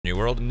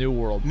world. New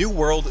world. New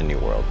world. New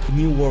world.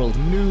 New world.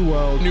 New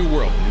world. New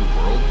world. New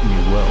world. New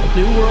world.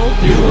 New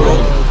world. New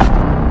world.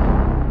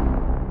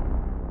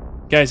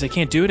 Guys, I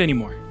can't do it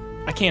anymore.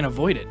 I can't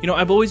avoid it. You know,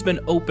 I've always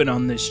been open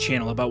on this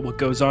channel about what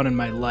goes on in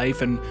my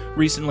life, and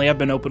recently I've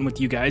been open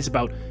with you guys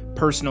about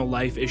personal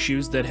life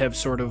issues that have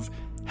sort of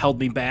held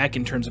me back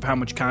in terms of how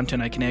much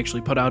content I can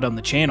actually put out on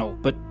the channel.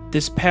 But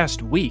this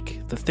past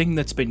week, the thing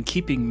that's been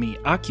keeping me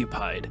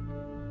occupied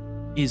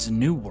is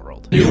New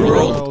World. New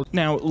world.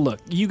 Now, look,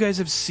 you guys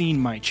have seen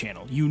my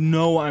channel. You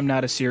know I'm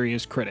not a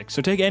serious critic,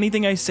 so take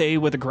anything I say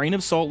with a grain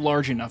of salt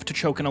large enough to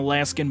choke an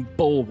Alaskan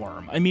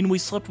bullworm. I mean, we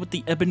slept with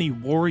the Ebony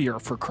Warrior,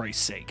 for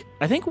Christ's sake.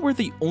 I think we're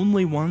the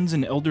only ones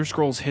in Elder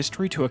Scrolls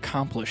history to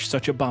accomplish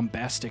such a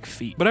bombastic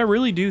feat. But I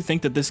really do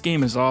think that this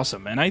game is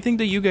awesome, and I think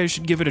that you guys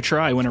should give it a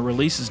try when it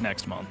releases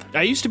next month.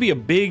 I used to be a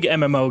big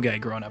MMO guy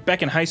growing up.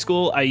 Back in high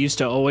school, I used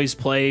to always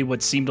play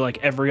what seemed like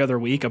every other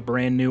week a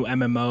brand new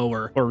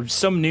MMO or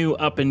some new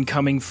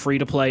up-and-coming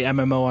free-to-play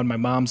MMO on my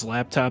mom's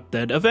laptop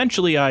that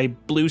eventually I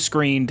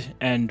blue-screened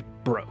and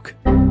broke.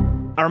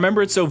 I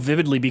remember it so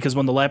vividly because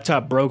when the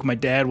laptop broke, my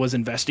dad was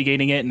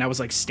investigating it and I was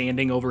like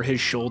standing over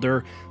his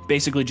shoulder,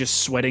 basically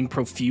just sweating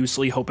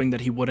profusely, hoping that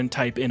he wouldn't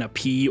type in a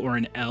P or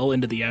an L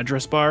into the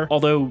address bar.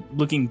 Although,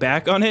 looking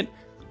back on it,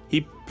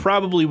 he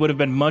probably would have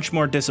been much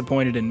more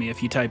disappointed in me if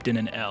he typed in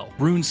an L.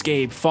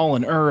 RuneScape,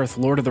 Fallen Earth,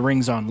 Lord of the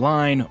Rings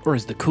Online, or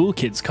as the cool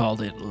kids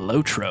called it,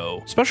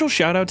 Lotro. Special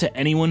shout out to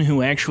anyone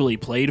who actually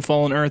played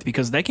Fallen Earth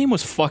because that game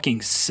was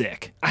fucking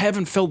sick. I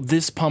haven't felt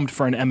this pumped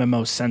for an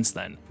MMO since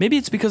then. Maybe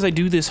it's because I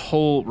do this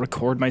whole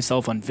record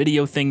myself on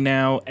video thing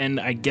now, and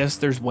I guess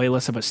there's way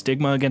less of a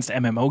stigma against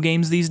MMO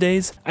games these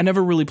days. I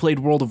never really played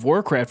World of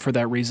Warcraft for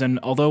that reason,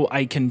 although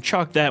I can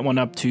chalk that one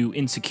up to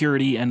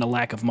insecurity and a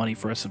lack of money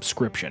for a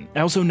subscription. I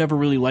also never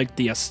really liked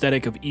the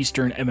aesthetic of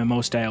Eastern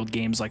MMO-styled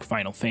games like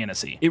Final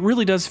Fantasy. It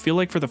really does feel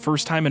like for the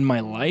first time in my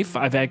life,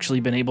 I've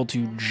actually been able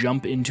to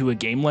jump into a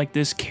game like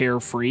this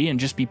carefree and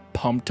just be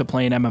pumped to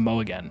play an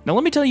MMO again. Now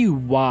let me tell you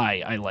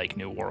why I like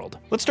New World.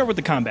 Let's start with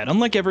the combat.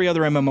 Unlike every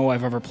other MMO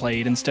I've ever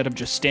played, instead of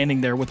just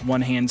standing there with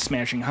one hand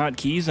smashing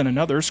hotkeys and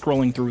another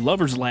scrolling through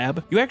Lover's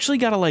Lab, you actually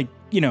gotta like,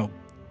 you know,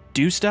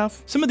 do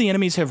stuff. Some of the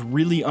enemies have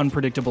really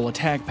unpredictable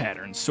attack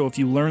patterns, so if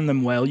you learn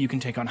them well, you can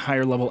take on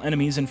higher level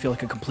enemies and feel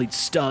like a complete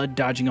stud,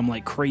 dodging them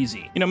like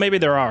crazy. You know, maybe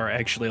there are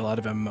actually a lot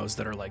of MMOs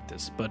that are like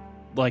this, but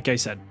like I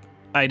said,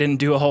 I didn't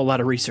do a whole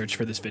lot of research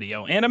for this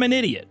video, and I'm an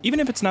idiot.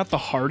 Even if it's not the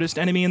hardest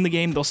enemy in the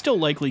game, they'll still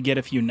likely get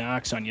a few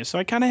knocks on you, so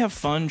I kind of have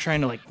fun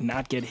trying to like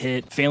not get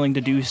hit, failing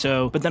to do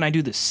so, but then I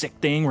do this sick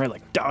thing where I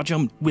like dodge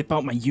them, whip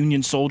out my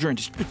Union Soldier, and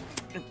just...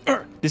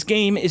 This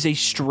game is a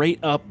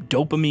straight-up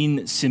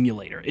dopamine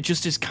simulator. It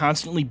just is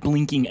constantly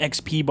blinking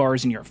XP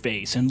bars in your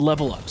face, and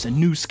level-ups, and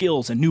new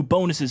skills, and new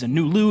bonuses, and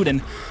new loot,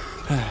 and...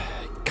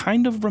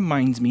 kind of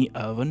reminds me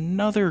of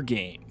another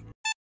game.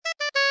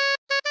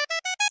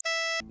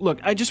 Look,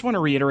 I just want to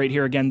reiterate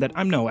here again that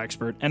I'm no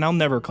expert, and I'll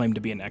never claim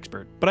to be an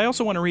expert, but I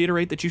also want to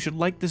reiterate that you should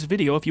like this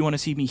video if you want to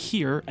see me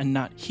here and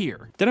not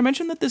here. Did I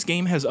mention that this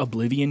game has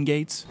Oblivion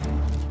gates?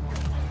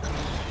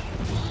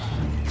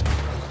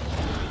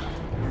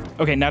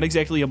 Okay, not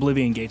exactly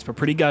Oblivion gates, but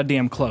pretty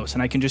goddamn close,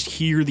 and I can just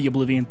hear the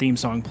Oblivion theme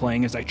song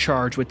playing as I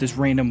charge with this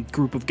random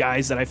group of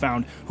guys that I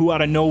found who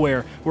out of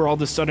nowhere were all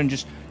of a sudden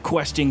just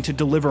questing to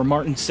deliver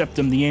Martin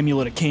Septim, the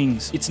Amulet of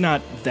Kings. It's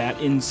not that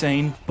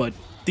insane, but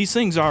these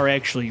things are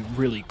actually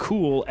really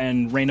cool,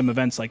 and random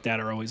events like that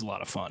are always a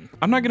lot of fun.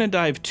 I'm not going to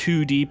dive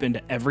too deep into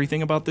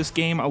everything about this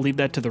game. I'll leave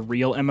that to the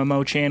real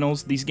MMO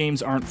channels. These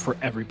games aren't for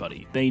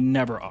everybody. They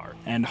never are.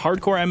 And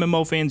hardcore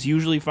MMO fans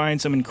usually find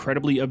some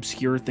incredibly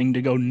obscure thing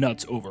to go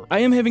nuts over. I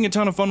am having a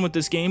ton of fun with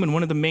this game, and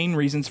one of the main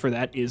reasons for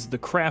that is the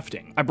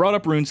crafting. I brought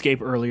up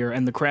RuneScape earlier,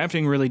 and the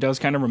crafting really does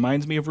kind of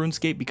reminds me of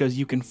RuneScape because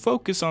you can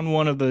focus on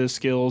one of the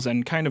skills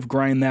and kind of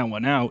grind that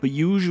one out, but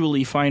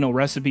usually final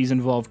recipes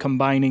involve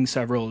combining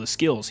several of the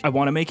skills. I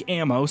want to make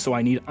ammo, so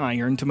I need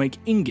iron to make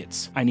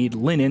ingots. I need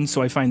linen,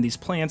 so I find these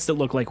plants that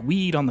look like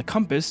weed on the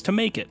compass to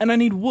make it. And I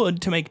need wood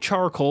to make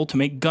charcoal, to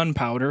make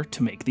gunpowder,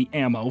 to make the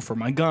ammo for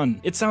my gun.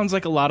 It sounds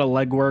like a lot of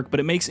legwork, but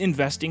it makes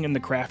investing in the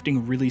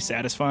crafting really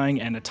satisfying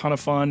and a ton of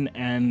fun,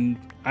 and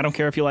I don't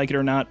care if you like it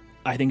or not.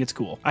 I think it's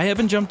cool. I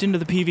haven't jumped into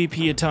the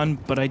PvP a ton,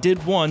 but I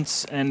did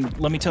once, and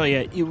let me tell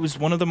you, it was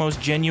one of the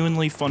most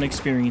genuinely fun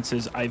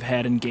experiences I've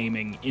had in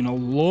gaming in a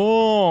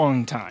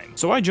long time.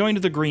 So I joined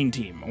the Green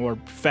Team, or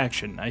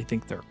Faction, I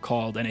think they're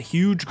called, and a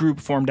huge group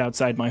formed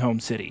outside my home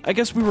city. I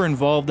guess we were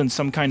involved in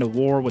some kind of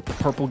war with the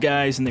purple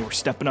guys, and they were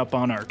stepping up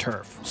on our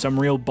turf. Some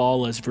real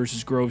Ballas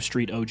versus Grove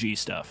Street OG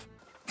stuff.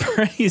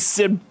 He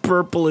said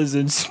purple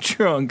isn't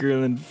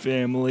stronger than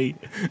family.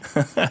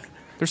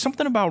 There's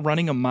something about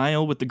running a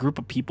mile with a group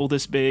of people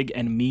this big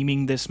and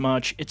memeing this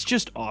much. It's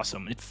just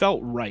awesome. It felt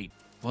right.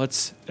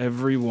 What's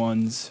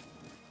everyone's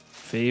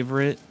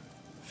favorite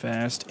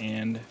Fast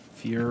and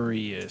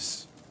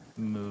Furious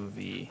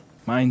movie?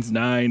 Mine's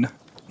 9.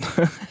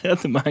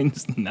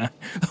 Mine's 9.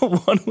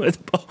 The one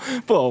with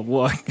Paul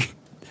Walker.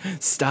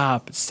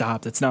 Stop.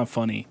 That's not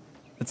funny.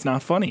 That's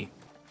not funny.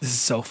 This is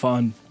so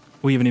fun.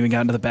 We haven't even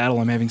gotten to the battle.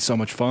 I'm having so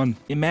much fun.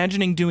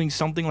 Imagining doing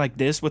something like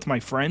this with my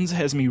friends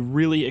has me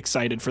really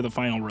excited for the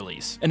final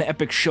release. An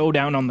epic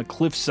showdown on the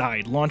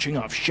cliffside, launching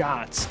off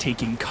shots,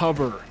 taking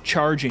cover,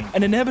 charging,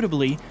 and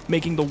inevitably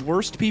making the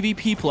worst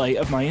PvP play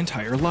of my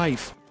entire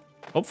life.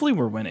 Hopefully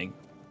we're winning.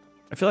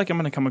 I feel like I'm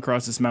gonna come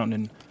across this mountain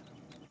and...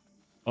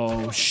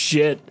 Oh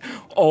shit.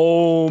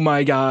 Oh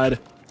my god.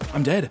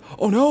 I'm dead.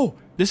 Oh no!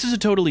 This is a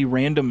totally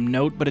random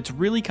note, but it's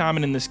really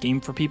common in this game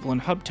for people in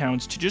hub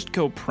towns to just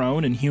go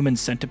prone and human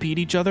centipede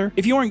each other.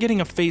 If you aren't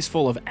getting a face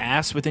full of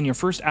ass within your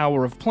first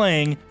hour of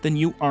playing, then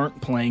you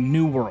aren't playing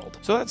New World.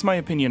 So that's my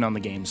opinion on the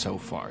game so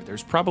far.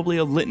 There's probably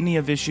a litany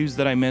of issues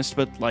that I missed,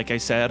 but like I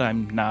said,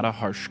 I'm not a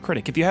harsh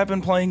critic. If you have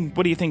been playing,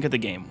 what do you think of the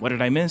game? What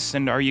did I miss?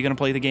 And are you going to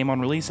play the game on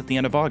release at the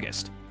end of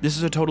August? This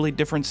is a totally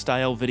different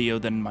style video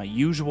than my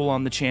usual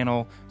on the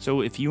channel, so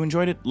if you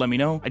enjoyed it, let me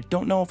know. I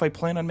don't know if I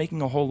plan on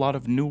making a whole lot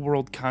of New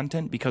World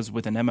content, because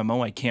with an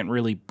MMO I can't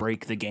really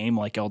break the game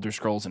like Elder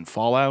Scrolls and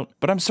Fallout,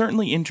 but I'm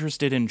certainly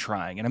interested in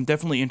trying, and I'm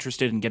definitely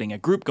interested in getting a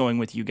group going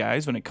with you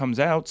guys when it comes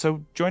out,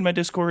 so join my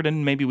Discord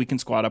and maybe we can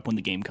squad up when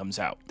the game comes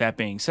out. That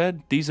being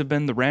said, these have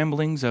been the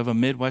ramblings of a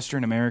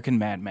Midwestern American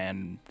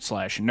madman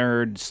slash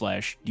nerd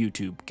slash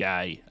YouTube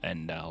guy,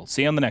 and I'll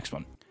see you on the next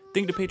one.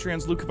 Thank you to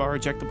Patreons Luke Cavara,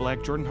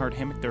 JacktheBlack, Jordan Hart,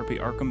 HammockTherapy,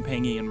 Arkham,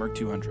 Pengy, and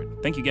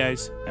Merc200. Thank you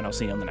guys, and I'll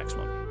see you on the next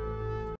one.